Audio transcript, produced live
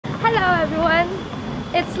everyone,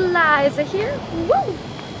 it's Liza here, woo!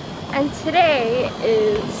 And today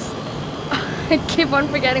is, I keep on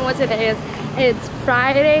forgetting what today is. It's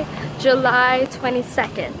Friday, July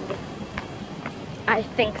 22nd. I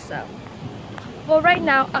think so. Well, right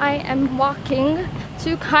now I am walking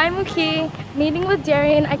to Kaimuki, meeting with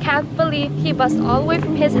Darian. I can't believe he bussed all the way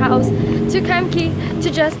from his house to Kaimuki to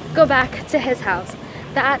just go back to his house.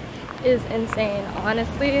 That is insane,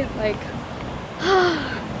 honestly. Like,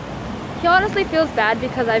 he honestly feels bad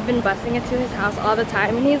because I've been busing it to his house all the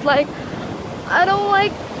time, and he's like, I don't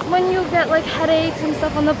like when you get like headaches and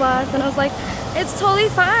stuff on the bus, and I was like, it's totally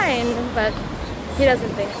fine, but he doesn't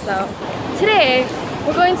think so. Today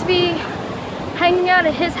we're going to be hanging out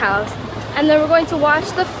at his house, and then we're going to watch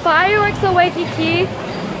the fireworks at Waikiki.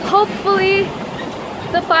 Hopefully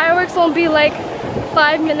the fireworks won't be like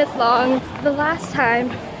 5 minutes long. The last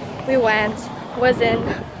time we went was in,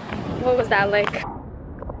 what was that, like,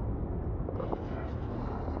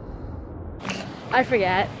 I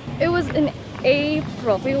forget. It was in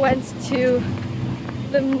April. We went to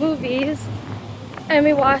the movies and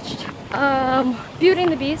we watched Beauty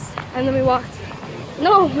and the Beast, and then we walked,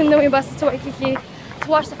 and then we busted to Waikiki to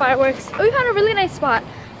watch the fireworks. We found a really nice spot,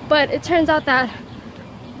 but it turns out that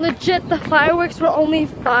legit the fireworks were only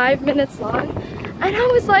 5 minutes long, and I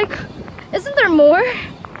was like, isn't there more?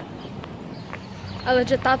 I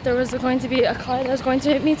legit thought there was going to be a car that was going to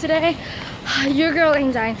hit me today. Your girl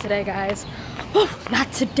ain't dying today, guys. Whew,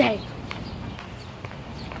 not today.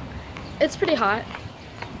 It's pretty hot,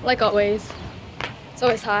 like always. It's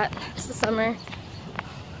always hot. It's the summer.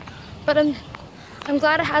 But I'm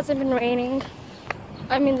glad it hasn't been raining.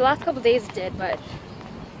 I mean, the last couple days it did, but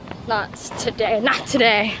not today. Not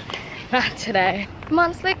today. Not today. I'm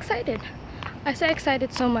honestly excited. I say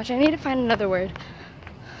excited so much. I need to find another word.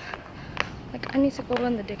 Like, I need to go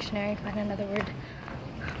in the dictionary and find another word.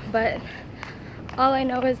 But all I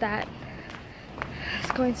know is that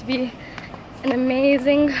it's going to be an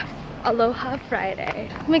amazing Aloha Friday.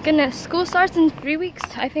 Oh my goodness, school starts in 3 weeks,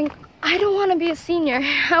 I think. I don't want to be a senior.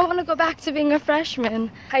 I want to go back to being a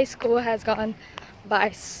freshman. High school has gone by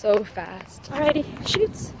so fast. Alrighty,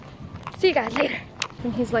 shoots. See you guys later.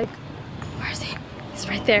 And he's like, where is he? He's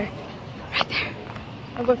right there. Right there.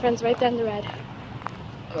 My boyfriend's right there in the red.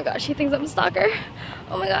 Oh my gosh, he thinks I'm a stalker.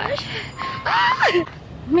 Oh my gosh. Ah!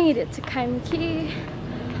 Made it to Kaimuki.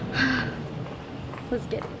 Let's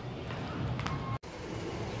get it.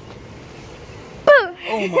 Boom!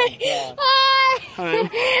 Oh my god. Hi.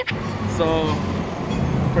 So,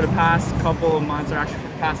 for the past couple of months, or actually for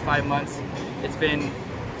the past 5 months, it's been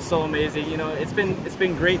so amazing. You know, it's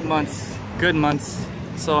been great months, good months.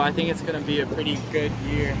 So I think it's gonna be a pretty good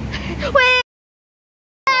year. Wait!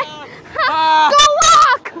 Go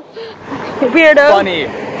walk! Weirdo. Funny.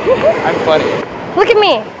 I'm funny. Look at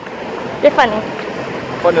me. You're funny.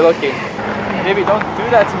 Funny looking. Baby, don't do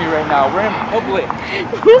that to me right now. We're in public.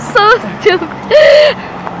 You're so stupid.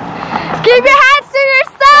 Keep your hands to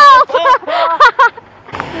yourself!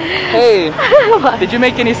 Hey, did you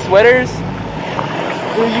make any sweaters?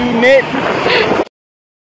 Do you knit?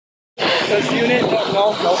 Does you knit?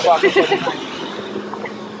 No, fuck.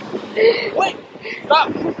 Wait, stop!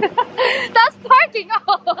 That's parking!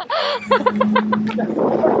 Oh.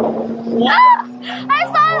 I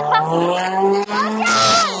saw that!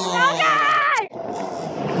 Okay!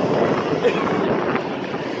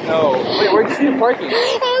 No, wait, where'd you see the parking?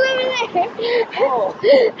 Oh.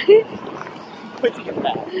 Wait to get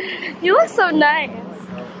back. You look so nice.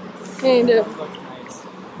 Yeah, you do.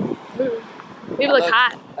 You look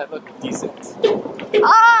hot. I look decent.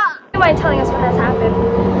 Ah! You mind telling us what has happened?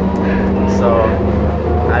 So,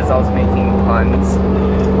 as I was making puns,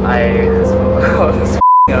 I was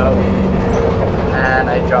f***ing up, and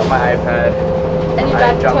I dropped my iPad. And you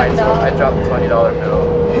dropped I dropped the $20 bill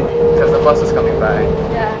because the bus was coming by.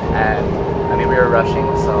 Yeah. And I mean, we were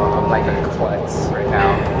rushing, so I'm like a klutz right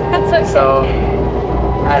now. That's okay. So,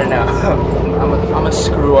 I don't know. I'm a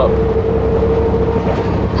screw up.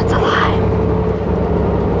 That's a lie.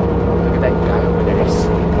 Look at that guy over there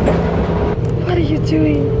sleeping. What are you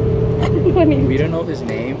doing? We don't know his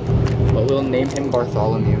name, but we'll name him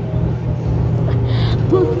Bartholomew.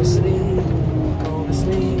 Go to sleep, go to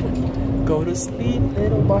sleep, go to sleep,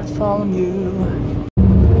 little Bartholomew.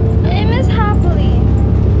 I miss Happily.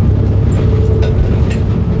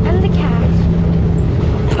 And the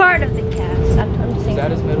cast. Part of the cast. I'm just saying. Is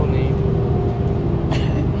that his middle name?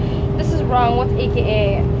 This is wrong with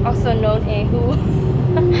AKA, also known a who.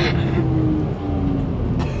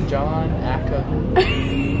 John Aka.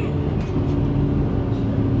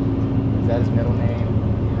 Is that his middle name?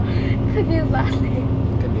 Could be his last name.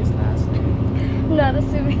 Could be his last name. Not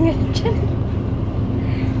assuming engine.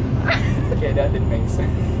 Okay, that didn't make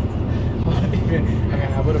sense.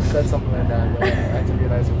 I would have said something like that, but I had to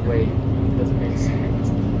realize, wait, it doesn't make sense.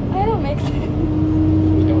 I don't make sense.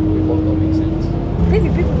 We both don't make sense. Baby,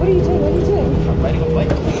 what are you doing? What are you doing? I'm riding a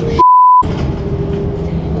bike.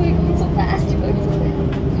 You're going so fast. You're going so fast.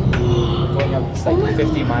 Going up, it's like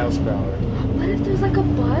 50 miles per hour. What if there's like a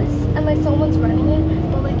bus and like someone's running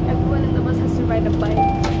it, but like everyone in the bus has to ride a bike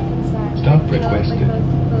inside? Stop like, requested. Like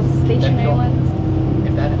those stationary ones.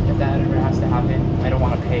 If that ever has to happen, I don't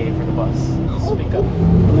want to pay for the bus. Speak up. Oh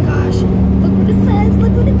my gosh. Look what it says.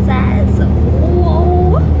 Look what it says.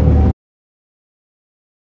 Whoa.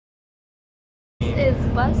 This is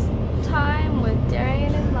bus time with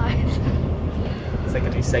Darian and Liza. It's like a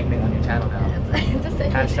new segment on your channel now. It's a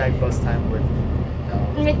segment. Hashtag bus time with.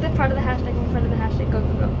 Make that part of the hashtag in front of the hashtag. Go,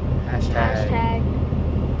 go, go. Hashtag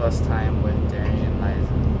bus time with Darian and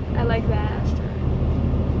Liza. I like that. Hashtag.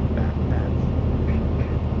 Bam, bam.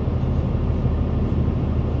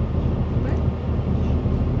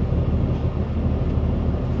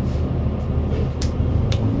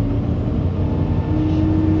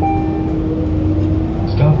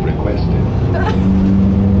 Stop requested.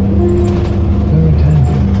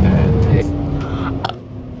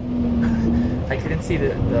 I couldn't see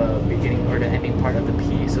the beginning or the ending part of the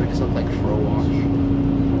P, so it just looked like fro wash.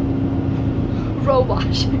 Row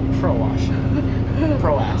wash. Fro wash.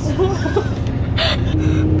 Pro ass.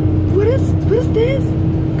 What is this?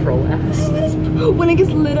 Pro ass. What is when it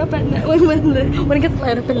gets lit up at night? When it gets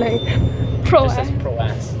lit up at night. Pro It just ass. says pro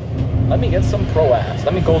ass. Let me get some pro ass.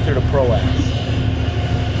 Let me go through the pro ass.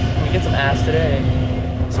 Let me get some ass today.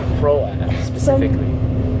 Some pro ass specifically.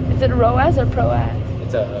 Is it row ass or pro ass?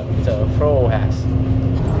 It's a pro ass.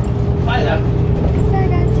 Hi there. Because I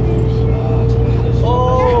got tissues.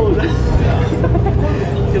 Oh!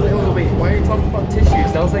 Because like, oh, wait, why are you talking about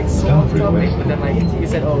tissues? That was like so off topic. But then like you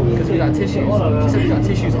said, oh, because we got tissues. She said we got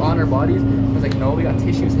tissues on our bodies. I was like, no, we got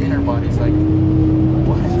tissues in our bodies. Like,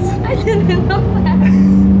 what? I didn't know that.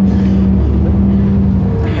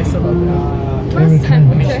 I still love that. First time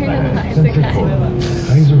with Darian and Liza, guys.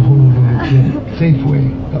 Kaiser Honolulu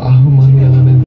Safeway, the Ahumanu